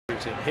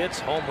statistics in hits,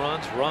 home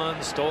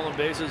runs, stolen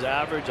bases,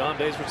 average, on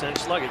base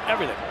percentage, slugging,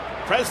 everything.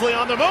 Presley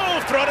on the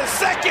move, throw to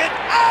second,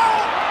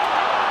 out!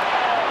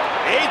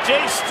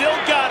 AJ still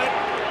got it.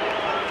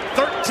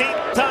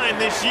 13th time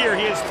this year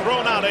he has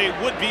thrown out a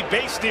would-be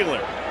base stealer.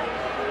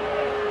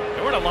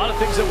 There weren't a lot of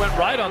things that went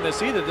right on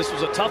this either. This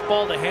was a tough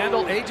ball to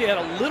handle. AJ had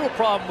a little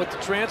problem with the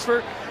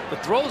transfer. The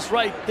throw's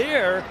right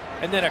there,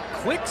 and then a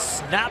quick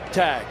snap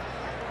tag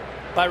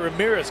by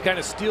Ramirez kind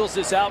of steals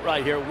this out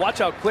right here. Watch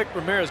how quick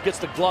Ramirez gets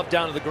the glove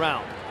down to the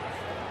ground.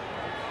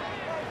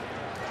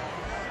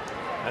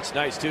 That's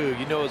nice too.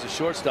 You know, as a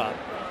shortstop,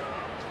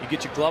 you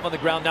get your glove on the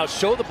ground. Now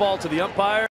show the ball to the umpire.